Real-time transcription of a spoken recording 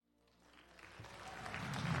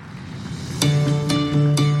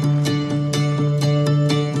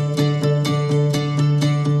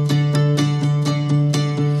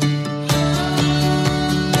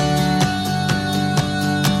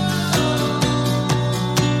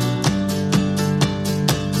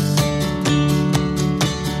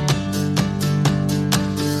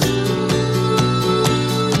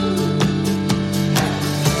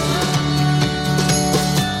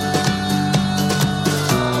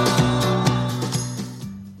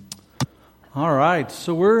All right,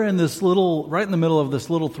 so we're in this right in the middle of this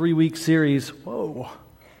little 3-week series. Whoa.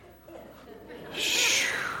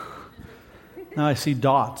 Now I see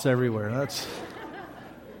dots everywhere. That's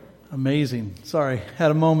amazing. Sorry,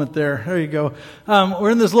 had a moment there. There you go. We're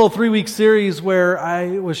in this little 3-week series where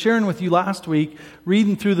I was sharing with you last week,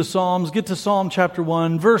 reading through the Psalms. Get to Psalm chapter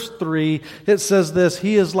 1, verse 3. It says this: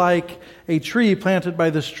 He is like a tree planted by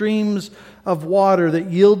the streams of water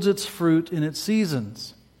that yields its fruit in its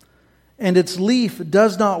seasons. And its leaf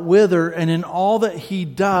does not wither, and in all that he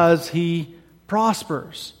does, he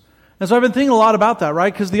prospers. And so I've been thinking a lot about that,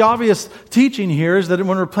 right? Because the obvious teaching here is that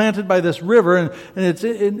when we're planted by this river, and it's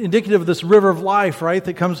indicative of this river of life, right?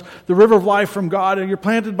 That comes, the river of life from God, and you're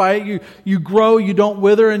planted by it, you grow, you don't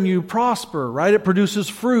wither, and you prosper, right? It produces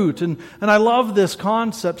fruit. And I love this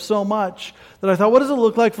concept so much that I thought, what does it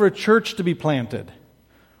look like for a church to be planted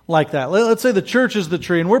like that? Let's say the church is the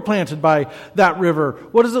tree and we're planted by that river.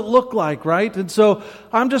 What does it look like, right? And so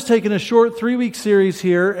I'm just taking a short 3-week series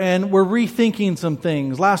here, and we're rethinking some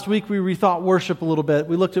things. Last week we rethought worship a little bit.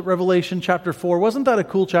 We looked at Revelation chapter 4. Wasn't that a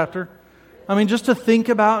cool chapter? I mean, just to think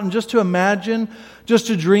about and just to imagine, just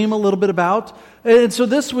to dream a little bit about. And so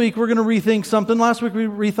this week we're going to rethink something. Last week we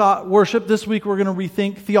rethought worship. This week we're going to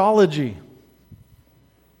rethink theology.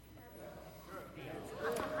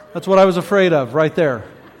 That's what I was afraid of right there.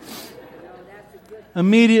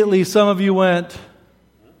 Immediately, some of you went,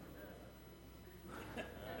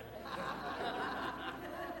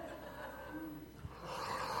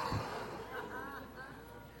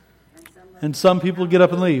 and some people get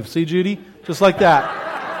up and leave. See, Judy? Just like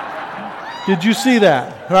that. Did you see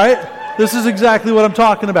that? Right? This is exactly what I'm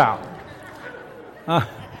talking about.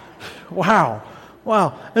 Wow.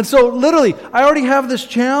 And so literally, I already have this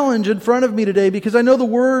challenge in front of me today because I know the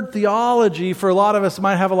word theology for a lot of us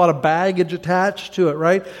might have a lot of baggage attached to it,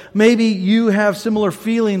 right? Maybe you have similar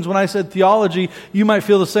feelings when I said theology. You might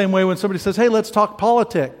feel the same way when somebody says, hey, let's talk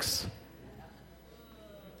politics.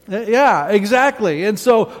 Yeah, exactly. And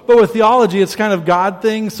so, but with theology, it's kind of God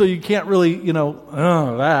thing, so you can't really,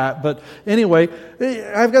 that. But anyway,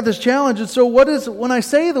 I've got this challenge. And so when I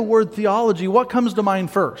say the word theology, what comes to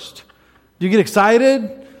mind first? Do you get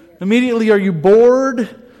excited? Immediately, are you bored?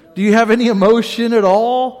 Do you have any emotion at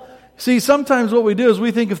all? See, sometimes what we do is we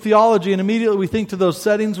think of theology and immediately we think to those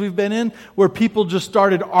settings we've been in where people just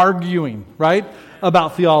started arguing, right,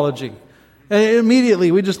 about theology. And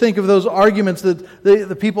immediately we just think of those arguments that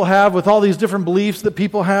the people have with all these different beliefs that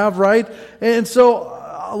people have, right? And so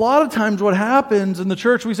a lot of times what happens in the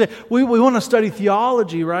church, we say, we want to study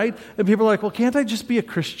theology, right? And people are like, well, can't I just be a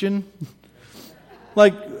Christian?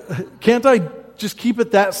 Can't I just keep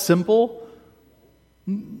it that simple?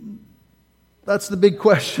 That's the big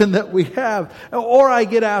question that we have. Or I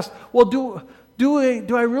get asked, well, do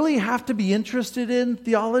I really have to be interested in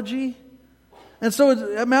theology? And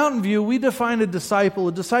so at Mountain View, we define a disciple.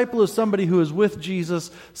 A disciple is somebody who is with Jesus,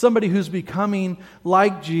 somebody who's becoming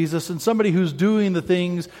like Jesus, and somebody who's doing the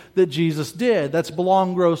things that Jesus did. That's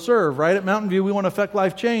belong, grow, serve, right? At Mountain View, we want to affect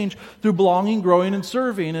life change through belonging, growing, and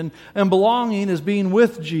serving. And belonging is being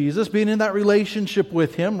with Jesus, being in that relationship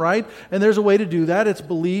with Him, right? And there's a way to do that. It's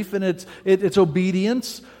belief and it's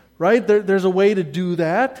obedience, right? There's a way to do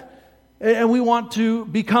that. And we want to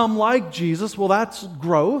become like Jesus. Well, that's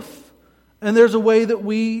growth. And there's a way that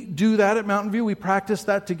we do that at Mountain View. We practice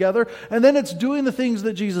that together. And then it's doing the things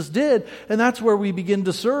that Jesus did. And that's where we begin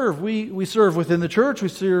to serve. We serve within the church. We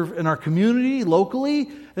serve in our community, locally.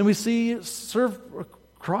 And we serve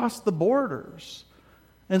across the borders.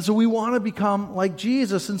 And so we want to become like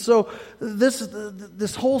Jesus. And so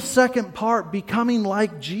this whole second part, becoming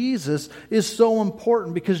like Jesus, is so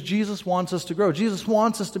important because Jesus wants us to grow. Jesus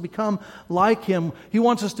wants us to become like Him. He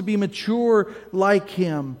wants us to be mature like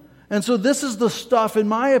Him. And so this is the stuff, in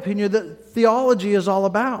my opinion, that theology is all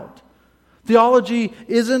about. Theology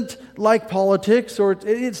isn't like politics, or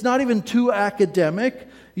it's not even too academic.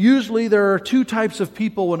 Usually there are two types of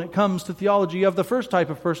people when it comes to theology. You have the first type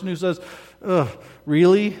of person who says, ugh,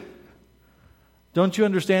 really? Don't you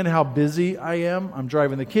understand how busy I am? I'm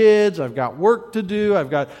driving the kids, I've got work to do, I've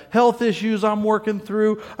got health issues I'm working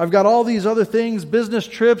through, I've got all these other things, business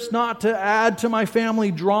trips, not to add to my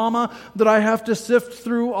family drama that I have to sift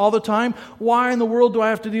through all the time. Why in the world do I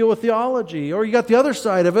have to deal with theology? Or you got the other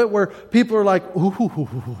side of it where people are like,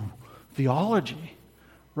 ooh, theology,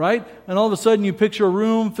 right? And all of a sudden you picture a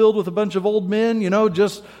room filled with a bunch of old men,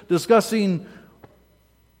 just discussing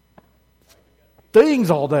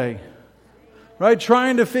things all day. right?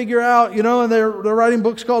 Trying to figure out, and they're writing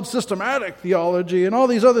books called Systematic Theology and all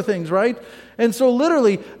these other things, right? And so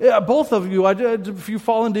literally, both of you, if you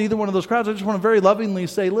fall into either one of those crowds, I just want to very lovingly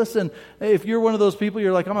say, listen, if you're one of those people,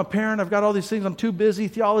 you're like, I'm a parent, I've got all these things, I'm too busy,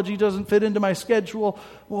 theology doesn't fit into my schedule.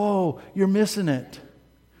 Whoa, you're missing it.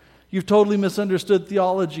 You've totally misunderstood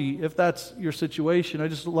theology if that's your situation. I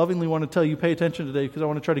just lovingly want to tell you, pay attention today because I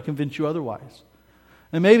want to try to convince you otherwise.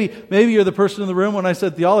 And maybe you're the person in the room when I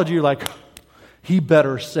said theology, you're like, he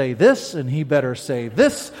better say this, and he better say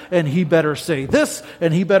this, and he better say this,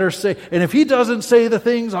 and he better say, and if he doesn't say the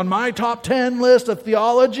things on my top 10 list of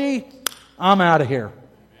theology, I'm out of here.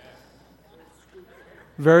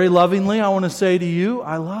 Very lovingly, I want to say to you,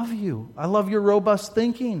 I love you. I love your robust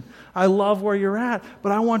thinking. I love where you're at.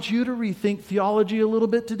 But I want you to rethink theology a little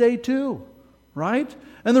bit today too, right?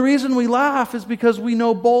 And the reason we laugh is because we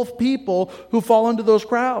know both people who fall into those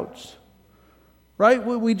crowds. Right?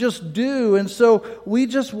 We just do. And so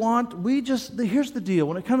here's the deal.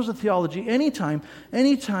 When it comes to theology, anytime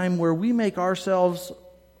where we make ourselves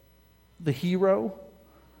the hero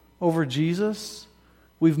over Jesus,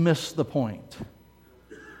 we've missed the point.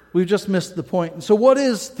 We've just missed the point. And so what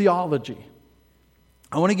is theology?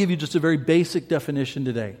 I want to give you just a very basic definition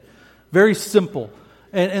today. Very simple.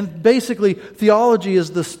 And basically, theology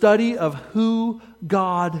is the study of who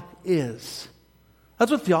God is.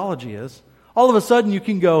 That's what theology is. All of a sudden you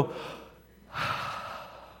can go,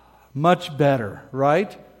 much better,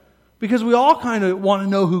 right? Because we all kind of want to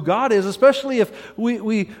know who God is, especially if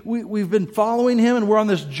we've been following Him and we're on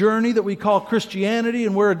this journey that we call Christianity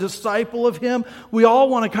and we're a disciple of Him. We all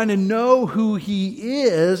want to kind of know who He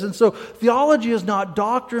is. And so theology is not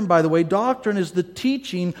doctrine, by the way. Doctrine is the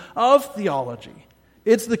teaching of theology.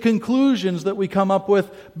 It's the conclusions that we come up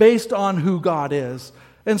with based on who God is.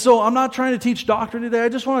 And so I'm not trying to teach doctrine today. I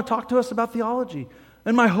just want to talk to us about theology.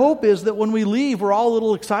 And my hope is that when we leave, we're all a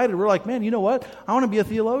little excited. We're like, man, you know what? I want to be a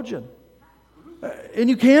theologian.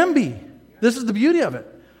 And you can be. This is the beauty of it.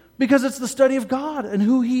 Because it's the study of God and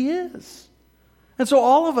who He is. And so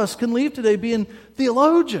all of us can leave today being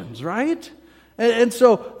theologians, right? And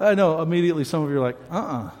so I know immediately some of you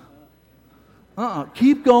are like,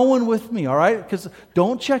 keep going with me, all right? Because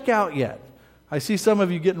don't check out yet. I see some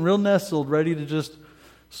of you getting real nestled, ready to just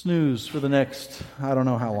snooze for the next, I don't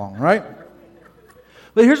know how long, right?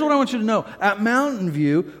 But here's what I want you to know. At Mountain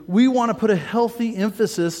View, we want to put a healthy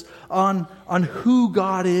emphasis on who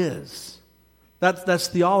God is. That's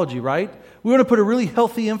theology, right? We want to put a really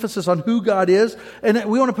healthy emphasis on who God is, and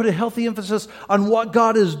we want to put a healthy emphasis on what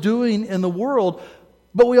God is doing in the world,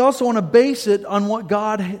 but we also want to base it on what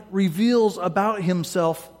God reveals about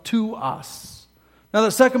Himself to us. Now,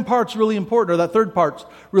 that second part's really important, or that third part's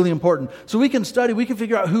really important. So we can study, we can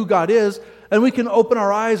figure out who God is, and we can open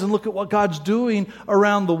our eyes and look at what God's doing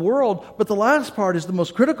around the world. But the last part is the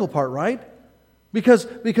most critical part, right? Because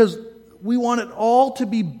we want it all to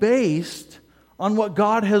be based on what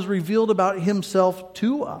God has revealed about Himself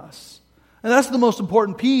to us. And that's the most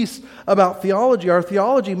important piece about theology. Our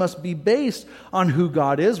theology must be based on who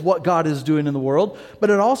God is, what God is doing in the world, but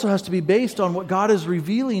it also has to be based on what God is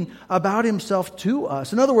revealing about Himself to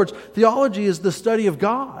us. In other words, theology is the study of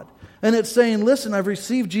God. And it's saying, listen, I've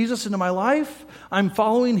received Jesus into my life. I'm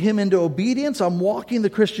following Him into obedience. I'm walking the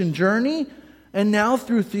Christian journey. And now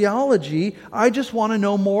through theology, I just want to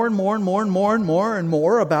know more and more and more and more and more and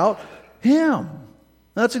more about Him.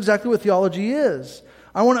 That's exactly what theology is.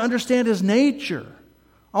 I want to understand His nature.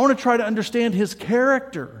 I want to try to understand His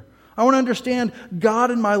character. I want to understand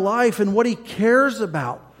God in my life and what He cares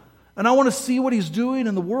about. And I want to see what He's doing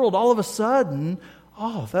in the world. All of a sudden,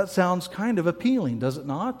 that sounds kind of appealing, does it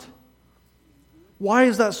not? Why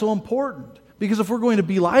is that so important? Because if we're going to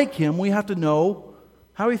be like Him, we have to know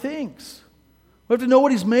how He thinks. We have to know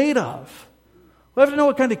what He's made of. We have to know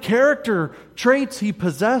what kind of character traits He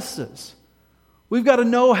possesses. We've got to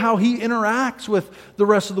know how He interacts with the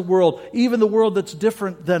rest of the world, even the world that's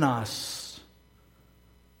different than us.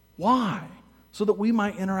 Why? So that we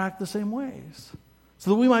might interact the same ways.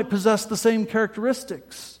 So that we might possess the same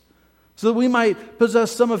characteristics. So that we might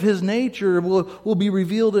possess some of His nature will be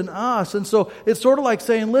revealed in us. And so it's sort of like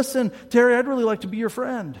saying, listen, Terry, I'd really like to be your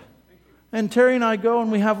friend. And Terry and I go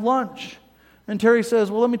and we have lunch. And Terry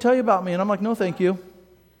says, well, let me tell you about me. And I'm like, no, thank you.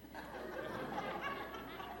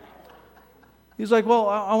 He's like, well,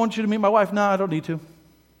 I want you to meet my wife. No, I don't need to.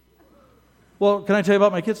 Well, can I tell you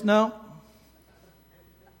about my kids? No.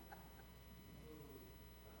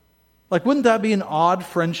 Like, wouldn't that be an odd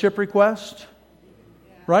friendship request?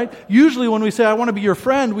 Right? Usually when we say, I want to be your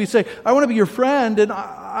friend, we say, I want to be your friend, and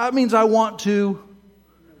that means I want to.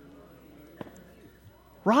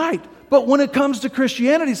 Right. But when it comes to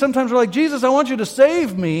Christianity, sometimes we're like, Jesus, I want you to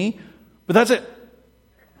save me, but that's it.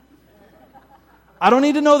 I don't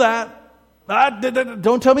need to know that.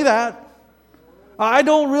 Don't tell me that. I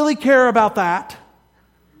don't really care about that.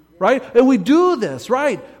 Right? And we do this,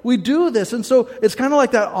 right? We do this. And so it's kind of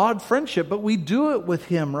like that odd friendship, but we do it with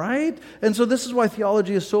Him, right? And so this is why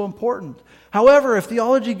theology is so important. However, if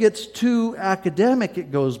theology gets too academic,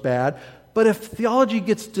 it goes bad. But if theology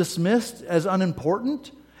gets dismissed as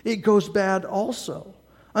unimportant, it goes bad also.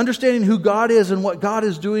 Understanding who God is and what God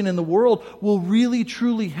is doing in the world will really,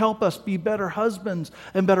 truly help us be better husbands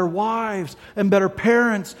and better wives and better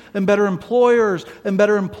parents and better employers and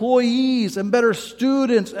better employees and better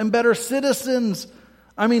students and better citizens.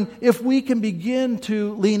 I mean, if we can begin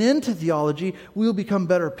to lean into theology, we'll become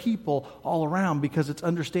better people all around because it's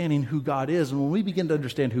understanding who God is. And when we begin to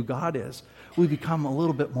understand who God is, we become a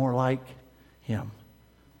little bit more like Him.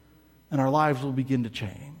 And our lives will begin to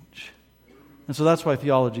change. And so that's why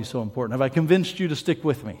theology is so important. Have I convinced you to stick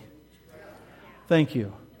with me? Thank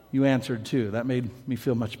you. You answered too. That made me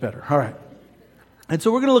feel much better. All right. And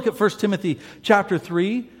so we're going to look at 1 Timothy chapter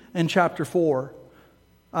 3 and chapter 4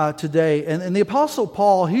 today. And the Apostle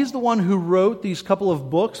Paul, he's the one who wrote these couple of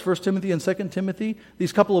books, 1 Timothy and 2 Timothy,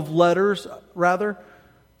 these couple of letters, rather,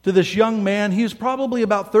 to this young man. He was probably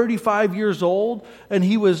about 35 years old, and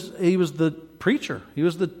he was the preacher. He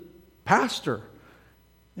was the pastor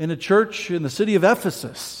in a church in the city of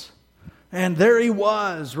Ephesus. And there he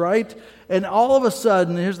was, right? And all of a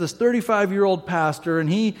sudden, here's this 35-year-old pastor, and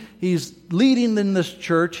he's leading in this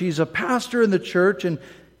church. He's a pastor in the church, and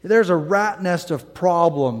there's a rat nest of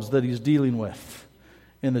problems that he's dealing with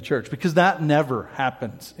in the church. Because that never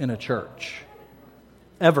happens in a church.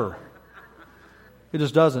 Ever. It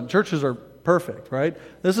just doesn't. Churches are perfect, right?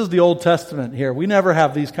 This is the Old Testament here. We never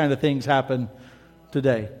have these kind of things happen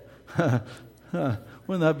today.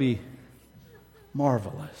 Wouldn't that be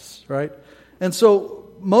marvelous, right? And so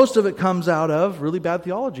most of it comes out of really bad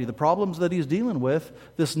theology. The problems that he's dealing with,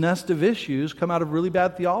 this nest of issues, come out of really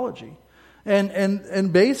bad theology.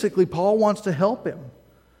 And basically, Paul wants to help him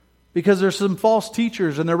because there's some false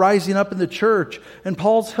teachers and they're rising up in the church. And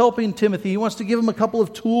Paul's helping Timothy. He wants to give him a couple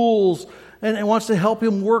of tools and wants to help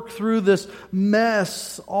him work through this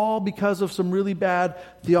mess, all because of some really bad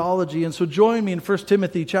theology. And so join me in 1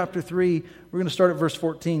 Timothy chapter 3. We're going to start at verse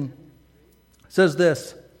 14. It says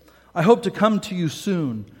this, I hope to come to you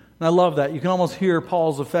soon. And I love that. You can almost hear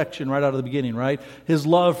Paul's affection right out of the beginning, right? His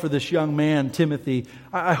love for this young man, Timothy.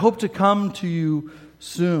 I hope to come to you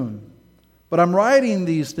soon. But I'm writing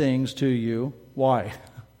these things to you. Why?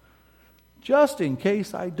 Just in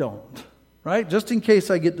case I don't. Right? Just in case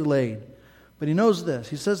I get delayed. But he knows this.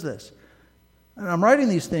 He says this. And I'm writing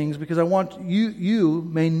these things because I want you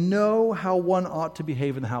may know how one ought to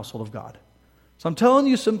behave in the household of God. So I'm telling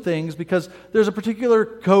you some things because there's a particular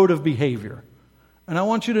code of behavior. And I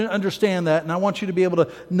want you to understand that, and I want you to be able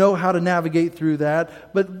to know how to navigate through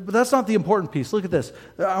that. But that's not the important piece. Look at this.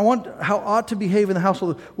 I want how ought to behave in the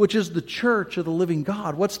household, which is the church of the living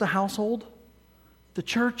God. What's the household? The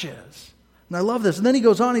church is. And I love this. And then he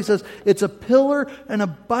goes on, he says, it's a pillar and a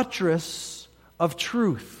buttress of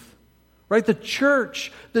truth, right? The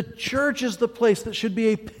church is the place that should be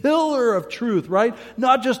a pillar of truth, right?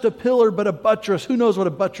 Not just a pillar, but a buttress. Who knows what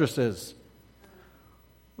a buttress is?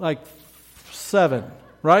 Like 7,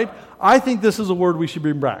 right? I think this is a word we should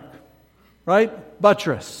bring back, right?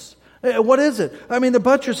 Buttress. What is it? I mean, the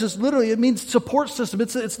buttress is literally, it means support system.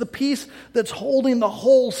 It's the piece that's holding the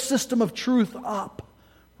whole system of truth up,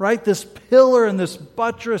 right? This pillar and this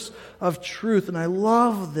buttress of truth. And I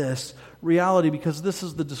love this reality because this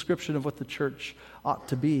is the description of what the church ought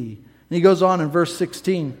to be. And he goes on in verse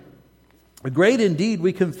 16. Great indeed,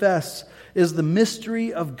 we confess, is the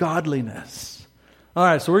mystery of godliness. All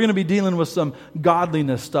right, so we're going to be dealing with some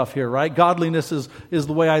godliness stuff here, right? Godliness is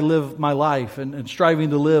the way I live my life and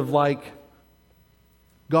striving to live like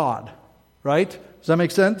God, right? Does that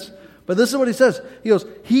make sense? But this is what he says. He goes,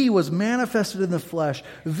 he was manifested in the flesh,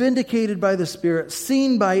 vindicated by the Spirit,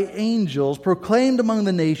 seen by angels, proclaimed among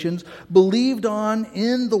the nations, believed on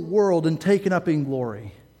in the world, and taken up in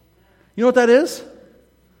glory. You know what that is?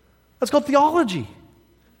 That's called theology.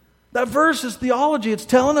 That verse is theology. It's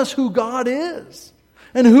telling us who God is.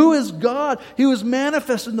 And who is God? He was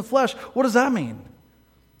manifested in the flesh. What does that mean?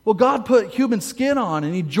 Well, God put human skin on,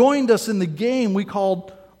 and He joined us in the game we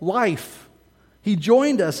called life. He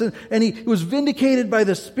joined us, and he was vindicated by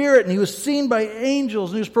the Spirit, and He was seen by angels,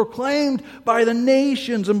 and He was proclaimed by the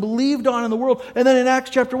nations and believed on in the world. And then in Acts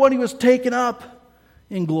chapter 1, He was taken up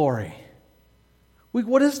in glory.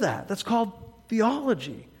 What is that? That's called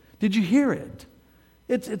theology. Did you hear it?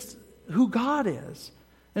 It's who God is.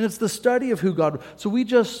 And it's the study of who God... So we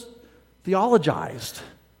just theologized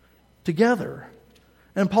together.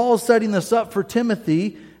 And Paul is setting this up for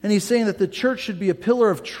Timothy, and he's saying that the church should be a pillar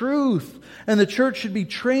of truth, and the church should be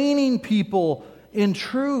training people in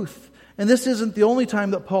truth. And this isn't the only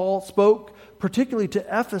time that Paul spoke particularly to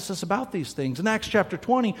Ephesus about these things. In Acts chapter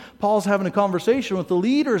 20, Paul's having a conversation with the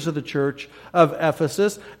leaders of the church of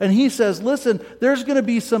Ephesus, and he says, listen, there's going to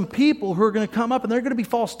be some people who are going to come up, and they're going to be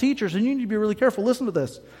false teachers, and you need to be really careful. Listen to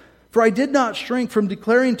this. For I did not shrink from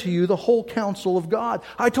declaring to you the whole counsel of God.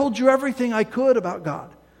 I told you everything I could about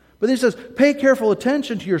God. But then he says, pay careful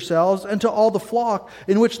attention to yourselves and to all the flock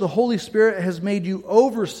in which the Holy Spirit has made you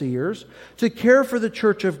overseers to care for the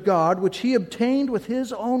church of God, which he obtained with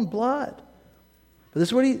his own blood. But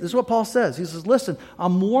this is what Paul says. He says, listen,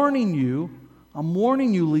 I'm warning you,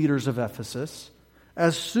 leaders of Ephesus,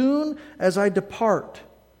 as soon as I depart,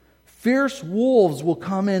 fierce wolves will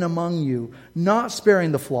come in among you, not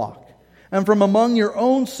sparing the flock. And from among your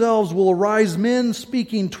own selves will arise men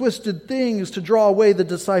speaking twisted things to draw away the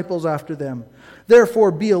disciples after them.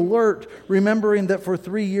 Therefore be alert, remembering that for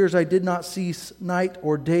 3 years I did not cease night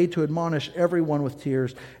or day to admonish everyone with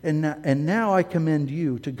tears. And now I commend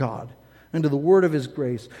you to God and to the word of his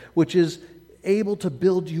grace, which is able to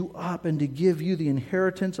build you up and to give you the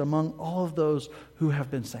inheritance among all of those who have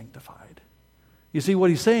been sanctified. You see what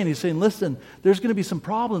he's saying? He's saying, listen, there's going to be some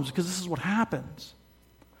problems because this is what happens.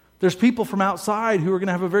 There's people from outside who are going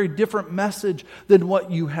to have a very different message than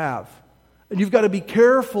what you have. And you've got to be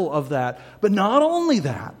careful of that. But not only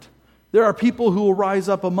that, there are people who will rise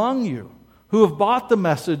up among you who have bought the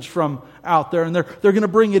message from out there, and they're going to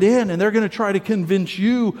bring it in, and they're going to try to convince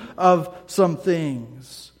you of some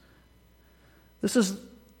things. This is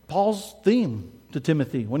Paul's theme to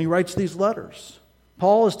Timothy when he writes these letters.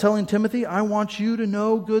 Paul is telling Timothy, I want you to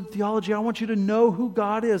know good theology. I want you to know who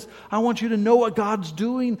God is. I want you to know what God's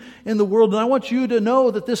doing in the world. And I want you to know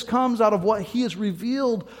that this comes out of what he has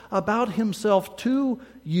revealed about himself to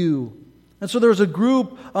you. And so there's a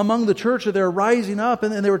group among the church that they're rising up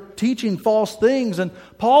and they were teaching false things. And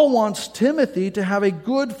Paul wants Timothy to have a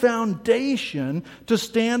good foundation to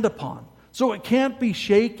stand upon, so it can't be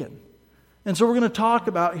shaken. And so we're going to talk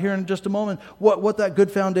about here in just a moment what that good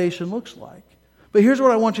foundation looks like. But here's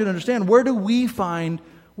what I want you to understand. Where do we find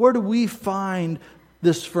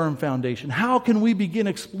this firm foundation? How can we begin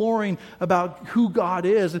exploring about who God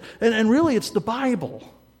is? And really, it's the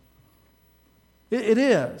Bible. It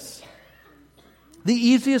is. The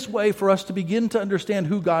easiest way for us to begin to understand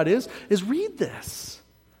who God is read this.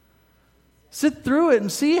 Sit through it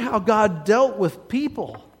and see how God dealt with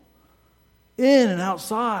people in and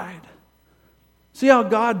outside. See how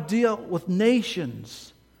God dealt with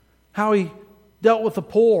nations, how he dealt with the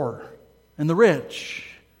poor and the rich.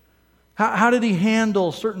 How did he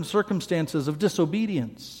handle certain circumstances of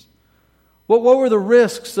disobedience? What were the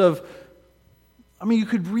risks of... you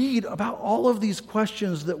could read about all of these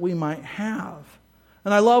questions that we might have.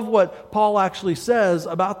 And I love what Paul actually says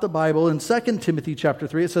about the Bible in 2 Timothy chapter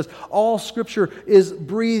 3. It says, all Scripture is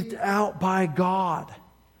breathed out by God,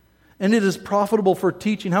 and it is profitable for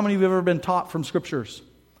teaching. How many of you have ever been taught from Scriptures?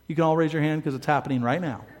 You can all raise your hand because it's happening right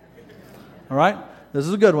now. All right? This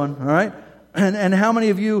is a good one. All right? And how many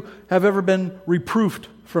of you have ever been reproofed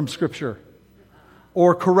from Scripture?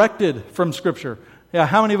 Or corrected from Scripture? Yeah,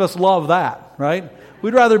 how many of us love that, right?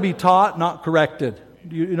 We'd rather be taught, not corrected.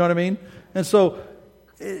 You know what I mean? And so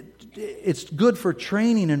it's good for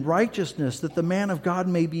training in righteousness that the man of God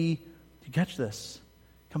may be, you catch this,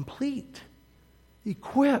 complete,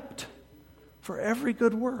 equipped for every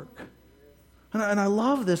good work. And I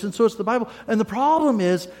love this. And so it's the Bible. And the problem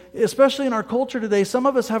is, especially in our culture today, some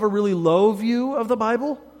of us have a really low view of the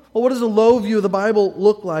Bible. Well, what does a low view of the Bible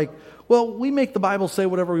look like? Well, we make the Bible say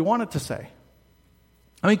whatever we want it to say.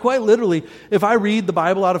 Quite literally, if I read the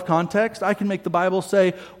Bible out of context, I can make the Bible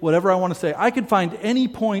say whatever I want to say. I can find any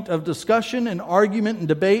point of discussion and argument and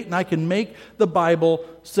debate, and I can make the Bible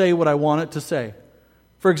say what I want it to say.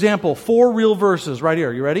 For example, 4 real verses right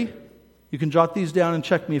here. You ready? You can jot these down and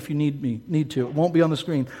check me if you need to. It won't be on the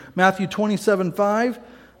screen. Matthew 27:5,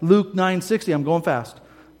 Luke 9:60. I'm going fast.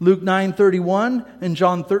 Luke 9:31 and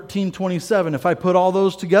John 13:27. If I put all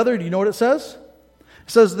those together, do you know what it says? It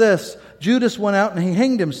says this: Judas went out and he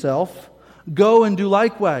hanged himself. Go and do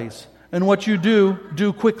likewise. And what you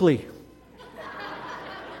do quickly.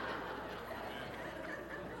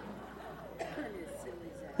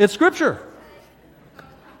 It's Scripture.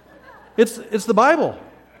 It's the Bible.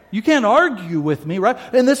 You can't argue with me, right?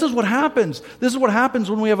 And this is what happens. This is what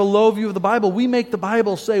happens when we have a low view of the Bible. We make the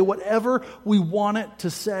Bible say whatever we want it to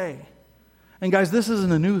say. And guys, this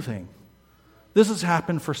isn't a new thing. This has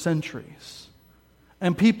happened for centuries.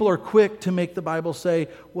 And people are quick to make the Bible say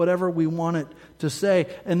whatever we want it to say.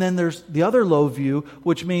 And then there's the other low view,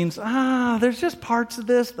 which means, there's just parts of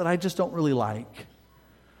this that I just don't really like.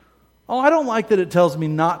 Oh, I don't like that it tells me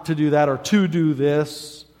not to do that or to do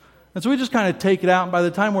this. And so we just kind of take it out, and by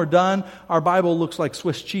the time we're done, our Bible looks like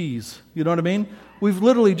Swiss cheese. You know what I mean? We've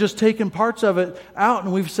literally just taken parts of it out,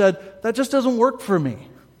 and we've said, that just doesn't work for me.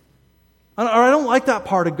 Or I don't like that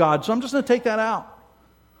part of God, so I'm just going to take that out.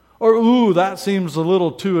 Or, that seems a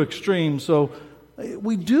little too extreme. So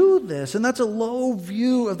we do this, and that's a low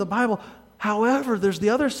view of the Bible. However, there's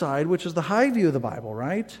the other side, which is the high view of the Bible,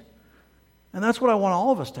 right? And that's what I want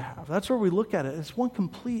all of us to have. That's where we look at it. It's one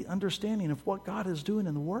complete understanding of what God is doing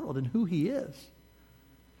in the world and who He is.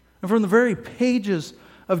 And from the very pages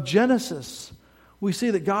of Genesis, we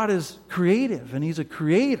see that God is creative, and He's a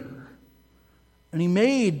creator. And He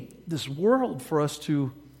made this world for us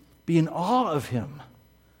to be in awe of Him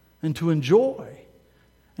and to enjoy.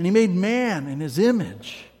 And He made man in His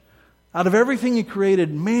image. Out of everything He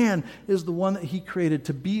created, man is the one that He created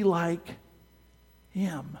to be like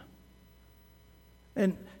Him.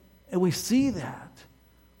 And we see that.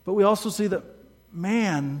 But we also see that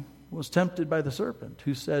man was tempted by the serpent,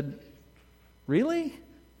 who said, really?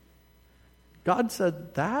 God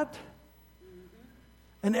said that?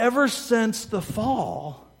 And ever since the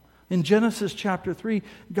fall, in Genesis chapter 3,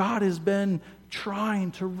 God has been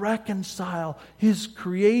trying to reconcile His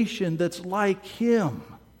creation that's like Him,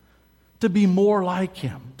 to be more like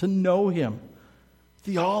Him, to know Him.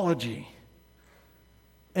 Theology.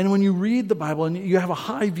 And when you read the Bible and you have a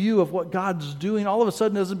high view of what God's doing, all of a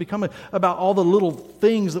sudden it doesn't become about all the little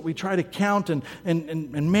things that we try to count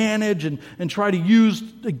and manage and try to use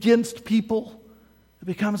against people. It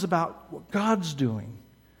becomes about what God's doing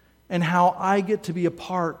and how I get to be a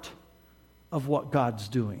part of what God's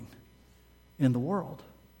doing in the world.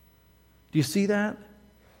 Do you see that?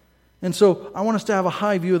 And so I want us to have a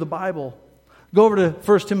high view of the Bible. Go over to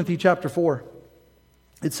 1 Timothy chapter 4.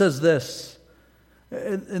 It says this.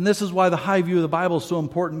 And this is why the high view of the Bible is so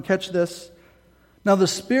important. Catch this. Now the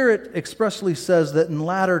Spirit expressly says that in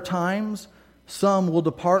latter times some will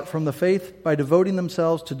depart from the faith by devoting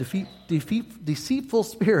themselves to deceitful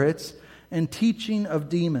spirits and teaching of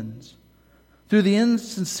demons, through the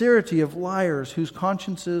insincerity of liars whose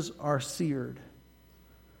consciences are seared.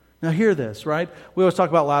 Now hear this, right? We always talk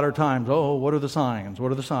about latter times. Oh, what are the signs?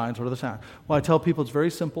 What are the signs? What are the signs? Well, I tell people it's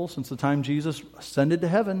very simple. Since the time Jesus ascended to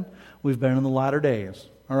heaven, we've been in the latter days.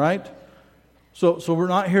 All right? So we're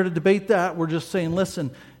not here to debate that. We're just saying,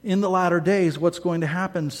 listen, in the latter days, what's going to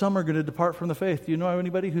happen? Some are going to depart from the faith. Do you know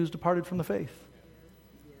anybody who's departed from the faith?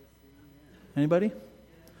 Anybody?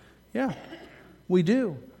 Yeah, we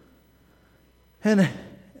do. And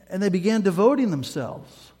they began devoting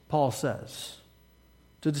themselves, Paul says,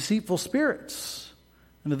 to deceitful spirits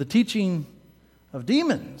and to the teaching of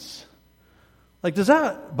demons. Like, does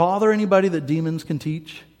that bother anybody that demons can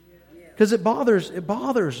teach? Because it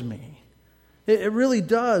bothers me. It really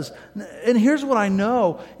does. And here's what I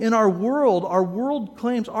know. In our world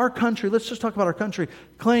claims, our country, let's just talk about our country,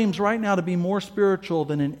 claims right now to be more spiritual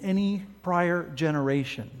than in any prior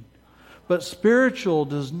generation. But spiritual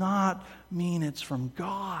does not mean it's from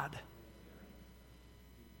God.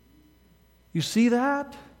 You see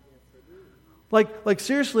that? Like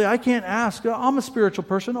seriously, I can't ask, I'm a spiritual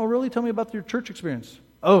person. Oh, really? Tell me about your church experience.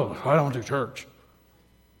 Oh, I don't do church.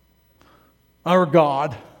 Or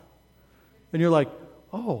God. And you're like,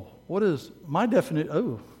 oh, what is my definition?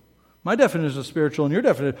 Oh, my definition of spiritual and your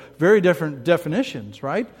definition, very different definitions,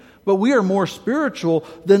 right? But we are more spiritual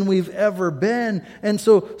than we've ever been. And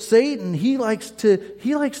so Satan, he likes to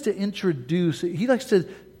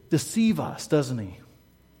deceive us, doesn't he?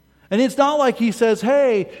 And it's not like he says,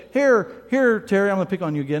 hey, here, Terry, I'm going to pick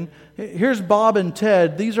on you again. Here's Bob and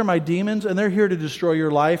Ted. These are my demons, and they're here to destroy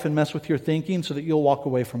your life and mess with your thinking so that you'll walk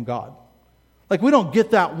away from God. Like, we don't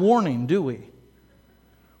get that warning, do we?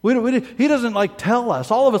 He doesn't tell us.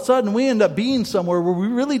 All of a sudden, we end up being somewhere where we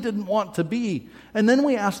really didn't want to be. And then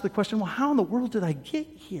we ask the question, well, how in the world did I get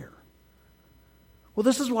here? Well,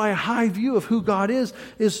 this is why a high view of who God is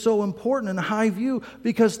so important, and a high view,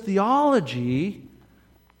 because theology,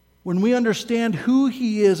 when we understand who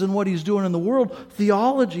He is and what He's doing in the world,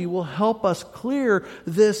 theology will help us clear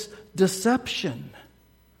this deception.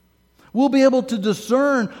 We'll be able to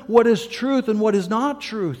discern what is truth and what is not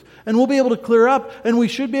truth. And we'll be able to clear up, and we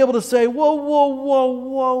should be able to say,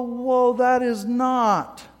 whoa, that is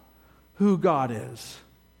not who God is.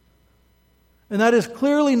 And that is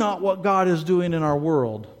clearly not what God is doing in our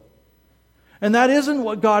world. And that isn't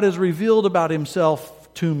what God has revealed about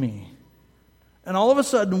Himself to me. And all of a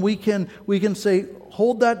sudden we can say,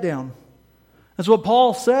 hold that down. That's what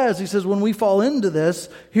Paul says. He says, when we fall into this,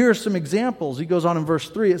 here are some examples. He goes on in verse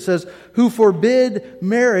 3. It says, who forbid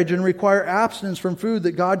marriage and require abstinence from food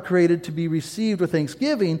that God created to be received with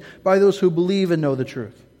thanksgiving by those who believe and know the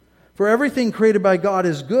truth. For everything created by God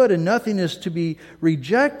is good, and nothing is to be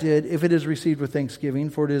rejected if it is received with thanksgiving,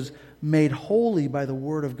 for it is made holy by the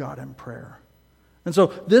word of God and prayer. And so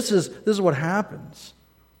this is what happens.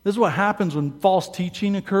 This is what happens when false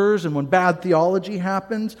teaching occurs and when bad theology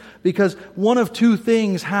happens, because one of two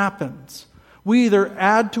things happens. We either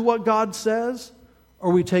add to what God says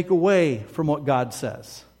or we take away from what God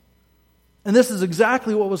says. And this is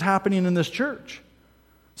exactly what was happening in this church.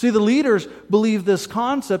 See, the leaders believed this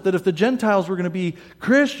concept that if the Gentiles were going to be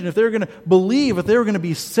Christian, if they were going to believe, if they were going to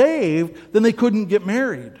be saved, then they couldn't get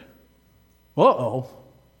married. Uh-oh.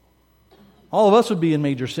 All of us would be in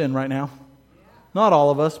major sin right now. Not all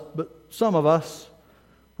of us, but some of us,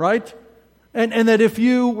 right? And that if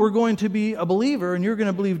you were going to be a believer and you're going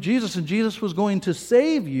to believe Jesus and Jesus was going to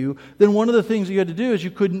save you, then one of the things you had to do is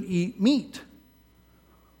you couldn't eat meat.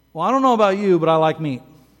 Well, I don't know about you, but I like meat.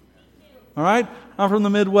 All right? I'm from the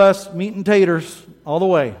Midwest, meat and taters all the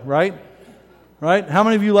way, right? Right? How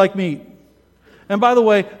many of you like meat? And by the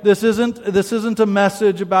way, this isn't a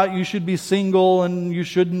message about you should be single and you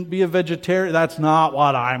shouldn't be a vegetarian. That's not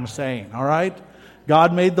what I'm saying, all right?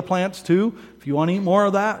 God made the plants too. If you want to eat more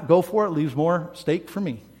of that, go for it. Leaves more steak for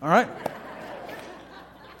me. All right?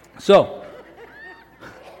 So,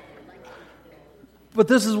 but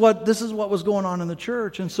this is what was going on in the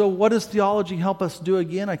church. And so what does theology help us do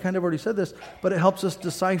again? I kind of already said this, but it helps us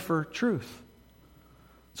decipher truth.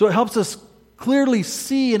 So it helps us clearly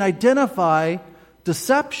see and identify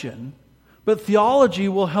deception. But theology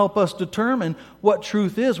will help us determine what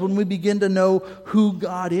truth is when we begin to know who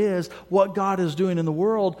God is, what God is doing in the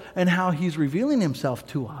world, and how He's revealing Himself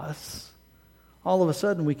to us. All of a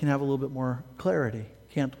sudden we can have a little bit more clarity,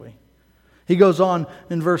 can't we? He goes on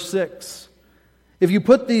in verse 6. If you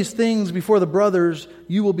put these things before the brothers,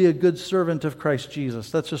 you will be a good servant of Christ Jesus.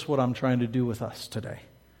 That's just what I'm trying to do with us today.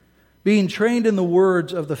 Being trained in the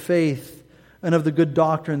words of the faith and of the good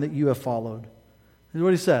doctrine that you have followed. Here's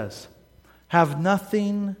what he says. Have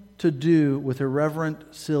nothing to do with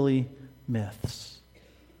irreverent, silly myths.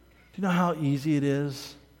 Do you know how easy it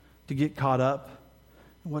is to get caught up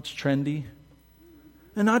in what's trendy?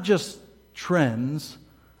 And not just trends,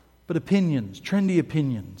 but opinions, trendy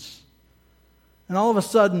opinions. And all of a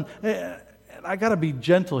sudden, I got to be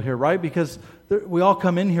gentle here, right? Because we all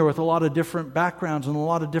come in here with a lot of different backgrounds and a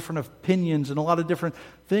lot of different opinions and a lot of different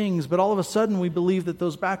things. But all of a sudden, we believe that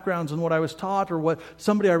those backgrounds and what I was taught or what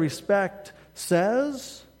somebody I respect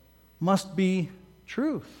says must be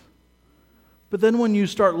truth. But then when you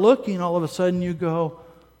start looking, all of a sudden you go,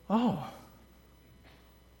 oh,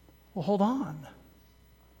 well, hold on.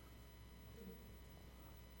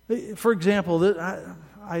 For example,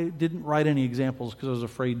 I didn't write any examples because I was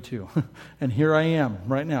afraid to. And here I am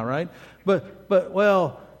right now, right? But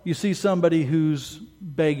well, you see somebody who's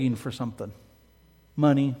begging for something.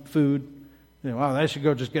 Money, food. You know, well, they should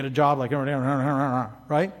go just get a job like everyone else,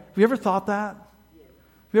 right? Have you ever thought that?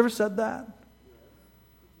 Have you ever said that?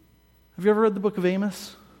 Have you ever read the book of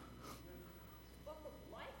Amos?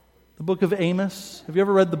 The book of Amos. Have you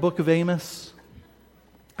ever read the book of Amos?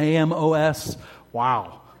 Amos.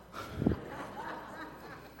 Wow.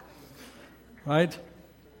 Right?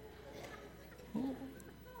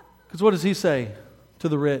 Because what does he say to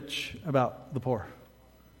the rich about the poor?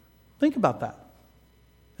 Think about that.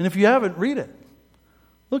 And if you haven't, read it.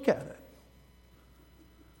 Look at it.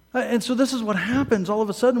 And so this is what happens. All of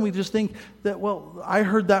a sudden we just think that, well, I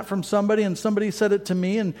heard that from somebody and somebody said it to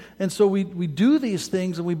me. And so we do these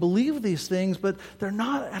things and we believe these things, but they're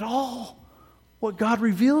not at all what God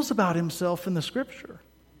reveals about Himself in the Scripture.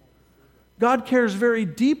 God cares very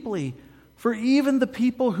deeply for even the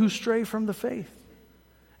people who stray from the faith.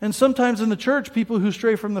 And sometimes in the church, people who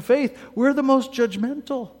stray from the faith, we're the most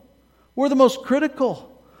judgmental. We're the most critical.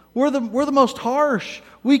 We're the most harsh.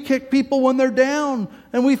 We kick people when they're down,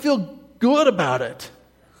 and we feel good about it.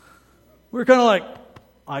 We're kind of like,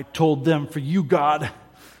 I told them for you, God.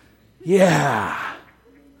 Yeah.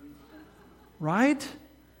 Right?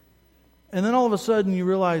 And then all of a sudden you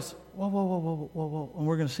realize, whoa. And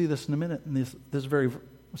we're going to see this in a minute in this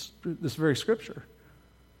very scripture.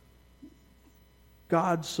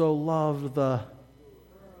 God so loved the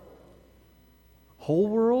whole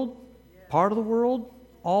world, part of the world,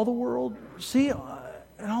 all the world. See,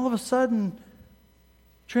 and all of a sudden,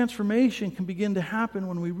 transformation can begin to happen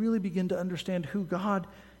when we really begin to understand who God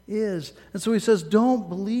is. And so he says, don't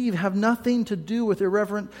believe, have nothing to do with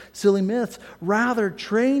irreverent, silly myths. Rather,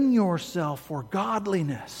 train yourself for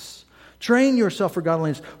godliness. Train yourself for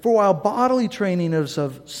godliness. For while bodily training is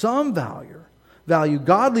of some value,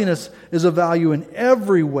 godliness is of value in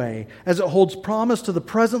every way, as it holds promise to the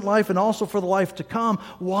present life and also for the life to come.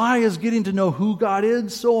 Why is getting to know who God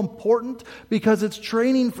is so important? Because it's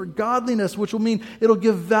training for godliness, which will mean it'll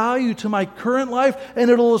give value to my current life,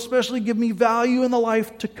 and it'll especially give me value in the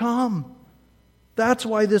life to come. That's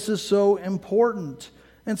why this is so important.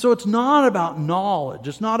 And so it's not about knowledge.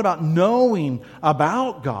 It's not about knowing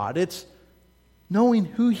about God. It's knowing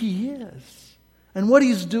who He is and what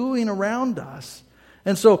He's doing around us.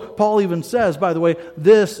 And so Paul even says, by the way,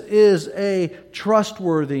 this is a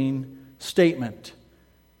trustworthy statement.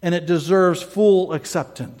 And it deserves full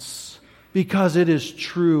acceptance because it is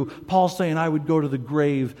true. Paul's saying, I would go to the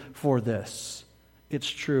grave for this. It's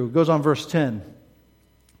true. It goes on verse 10.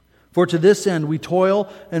 For to this end we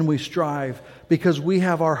toil and we strive, because we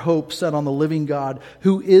have our hope set on the living God,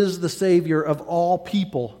 who is the Savior of all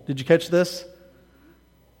people. Did you catch this?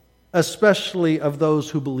 Especially of those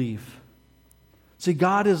who believe. See,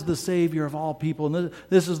 God is the Savior of all people. And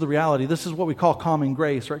this is the reality. This is what we call common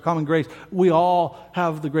grace, right? Common grace. We all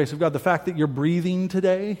have the grace of God. The fact that you're breathing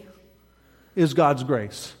today is God's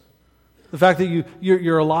grace. The fact that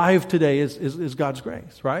you're alive today is God's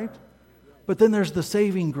grace, right? But then there's the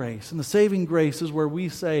saving grace. And the saving grace is where we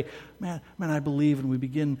say, man, I believe, and we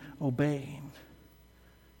begin obeying.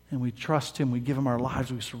 And we trust Him. We give Him our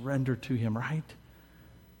lives. We surrender to Him, right?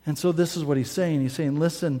 And so this is what he's saying. He's saying,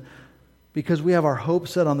 listen, because we have our hope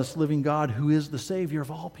set on this living God who is the Savior of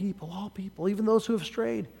all people, even those who have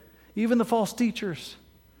strayed, even the false teachers,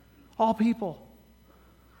 all people.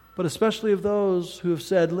 But especially of those who have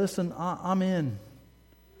said, listen, I'm in.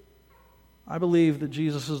 I believe that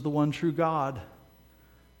Jesus is the one true God.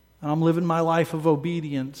 And I'm living my life of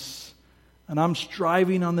obedience. And I'm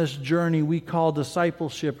striving on this journey we call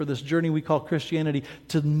discipleship, or this journey we call Christianity,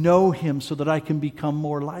 to know Him so that I can become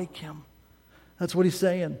more like Him. That's what he's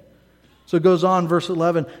saying. So it goes on, verse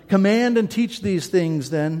 11. Command and teach these things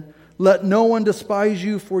then. Let no one despise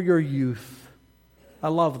you for your youth. I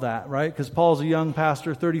love that, right? Because Paul's a young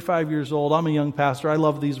pastor, 35 years old. I'm a young pastor. I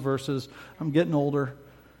love these verses. I'm getting older.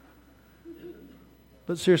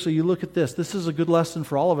 But seriously, you look at this. This is a good lesson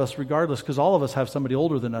for all of us regardless, because all of us have somebody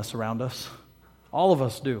older than us around us. All of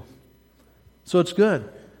us do. So it's good.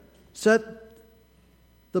 Set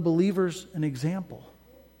the believers an example.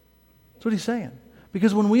 That's what he's saying.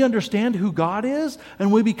 Because when we understand who God is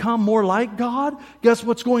and we become more like God, guess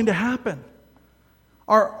what's going to happen?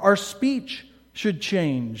 Our speech should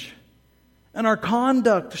change. And our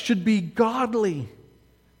conduct should be godly.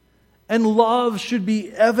 And love should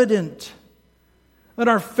be evident. And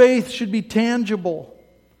our faith should be tangible.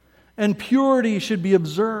 And purity should be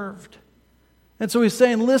observed. And so he's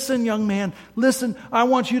saying, listen, young man, listen, I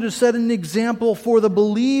want you to set an example for the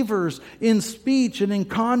believers in speech and in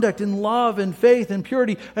conduct, in love and faith and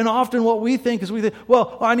purity. And often what we think is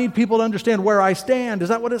well, I need people to understand where I stand. Is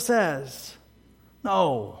that what it says?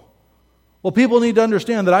 No. Well, people need to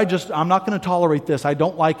understand that I'm not going to tolerate this. I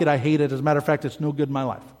don't like it. I hate it. As a matter of fact, it's no good in my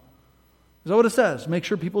life. Is that what it says? Make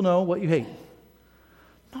sure people know what you hate.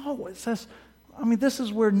 No, it says, this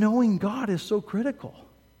is where knowing God is so critical.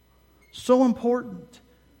 So important.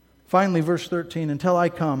 Finally, verse 13, until I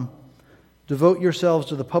come, devote yourselves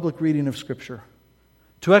to the public reading of Scripture,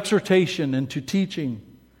 to exhortation and to teaching.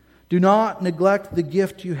 Do not neglect the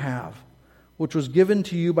gift you have, which was given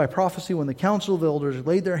to you by prophecy when the council of elders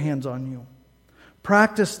laid their hands on you.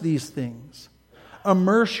 Practice these things.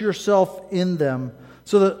 Immerse yourself in them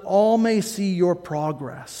so that all may see your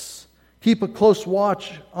progress. Keep a close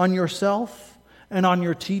watch on yourself and on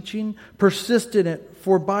your teaching. Persist in it,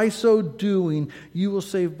 for by so doing you will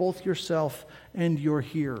save both yourself and your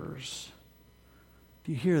hearers.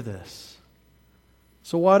 Do you hear this?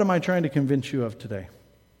 So what am I trying to convince you of today?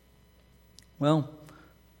 Well,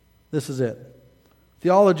 this is it.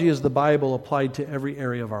 Theology is the Bible applied to every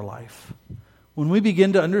area of our life. When we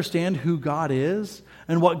begin to understand who God is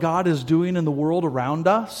and what God is doing in the world around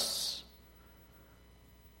us,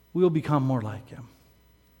 we'll become more like Him.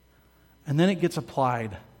 And then it gets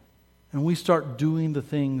applied, and we start doing the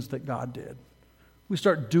things that God did. We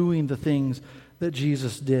start doing the things that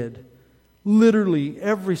Jesus did. Literally,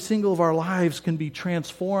 every single of our lives can be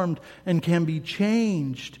transformed and can be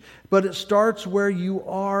changed. But it starts where you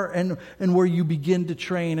are and where you begin to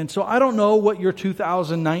train. And so I don't know what your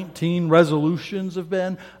 2019 resolutions have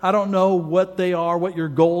been. I don't know what they are, what your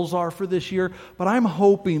goals are for this year. But I'm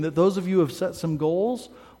hoping that those of you who have set some goals,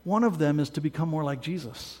 one of them is to become more like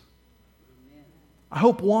Jesus. I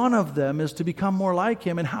hope one of them is to become more like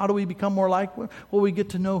Him. And how do we become more like Him? Well, we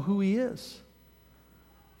get to know who He is.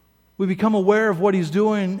 We become aware of what He's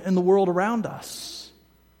doing in the world around us.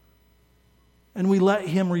 And we let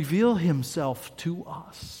Him reveal Himself to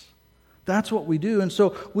us. That's what we do. And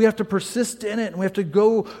so we have to persist in it, and we have to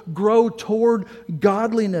grow toward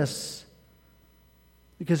godliness.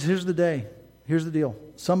 Because here's the deal.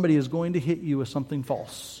 Somebody is going to hit you with something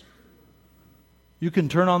false. You can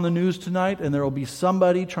turn on the news tonight, and there will be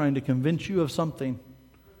somebody trying to convince you of something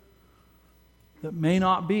that may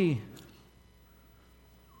not be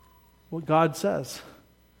what God says,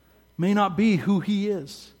 may not be who He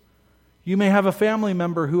is. You may have a family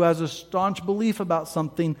member who has a staunch belief about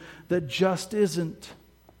something that just isn't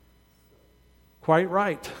quite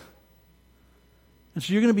right. And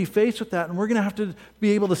so you're going to be faced with that, and we're going to have to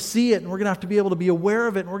be able to see it, and we're going to have to be able to be aware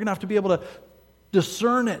of it, and we're going to have to be able to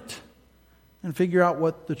discern it and figure out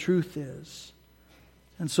what the truth is.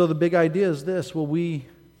 And so the big idea is this: will we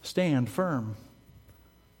stand firm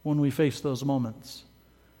when we face those moments?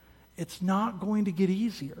 It's not going to get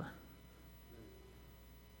easier.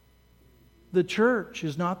 The church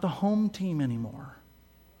is not the home team anymore.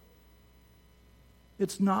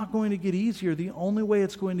 It's not going to get easier. The only way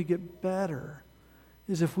it's going to get better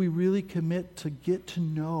is if we really commit to get to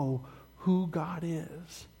know who God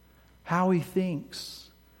is, how He thinks,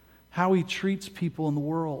 how He treats people in the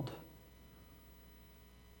world,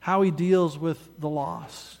 how He deals with the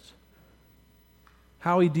lost,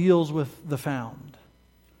 how He deals with the found.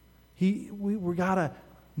 We got to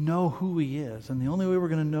know who He is. And the only way we're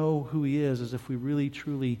going to know who He is if we really,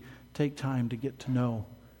 truly take time to get to know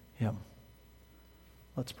Him.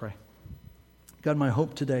 Let's pray. God, my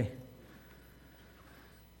hope today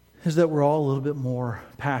is that we're all a little bit more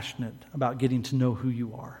passionate about getting to know who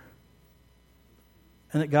You are.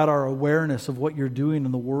 And that, God, our awareness of what You're doing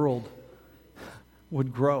in the world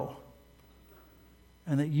would grow.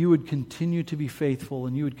 And that You would continue to be faithful,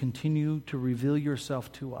 and You would continue to reveal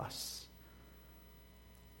Yourself to us.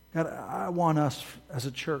 God, I want us as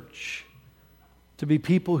a church to be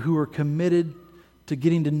people who are committed to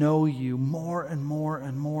getting to know You more and more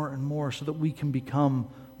and more and more, so that we can become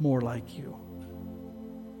more like You.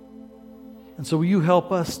 And so will You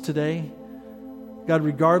help us today, God,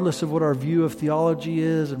 regardless of what our view of theology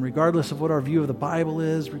is, and regardless of what our view of the Bible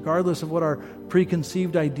is, regardless of what our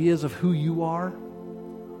preconceived ideas of who You are,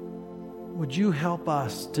 would You help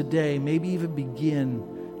us today maybe even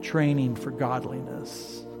begin training for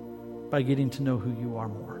godliness by getting to know who You are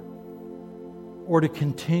more? Or to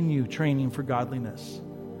continue training for godliness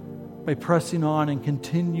by pressing on and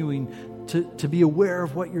continuing to be aware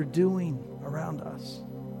of what You're doing around us,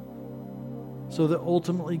 so that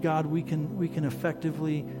ultimately, God, we can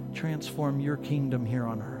effectively transform Your kingdom here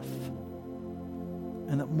on earth,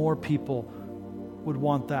 and that more people would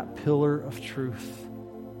want that pillar of truth,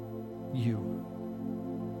 You.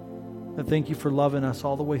 And thank You for loving us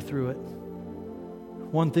all the way through it.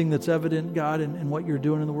 One thing that's evident, God, in what You're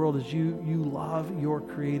doing in the world is you love Your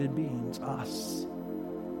created beings, us.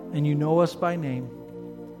 And You know us by name.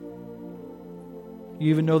 You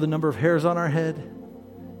even know the number of hairs on our head.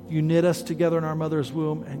 You knit us together in our mother's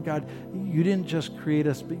womb. And God, You didn't just create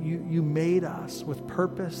us, but you made us with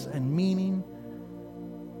purpose and meaning.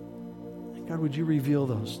 And God, would You reveal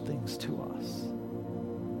those things to us,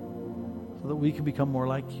 so that we can become more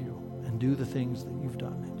like You and do the things that You've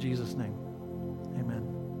done. In Jesus' name.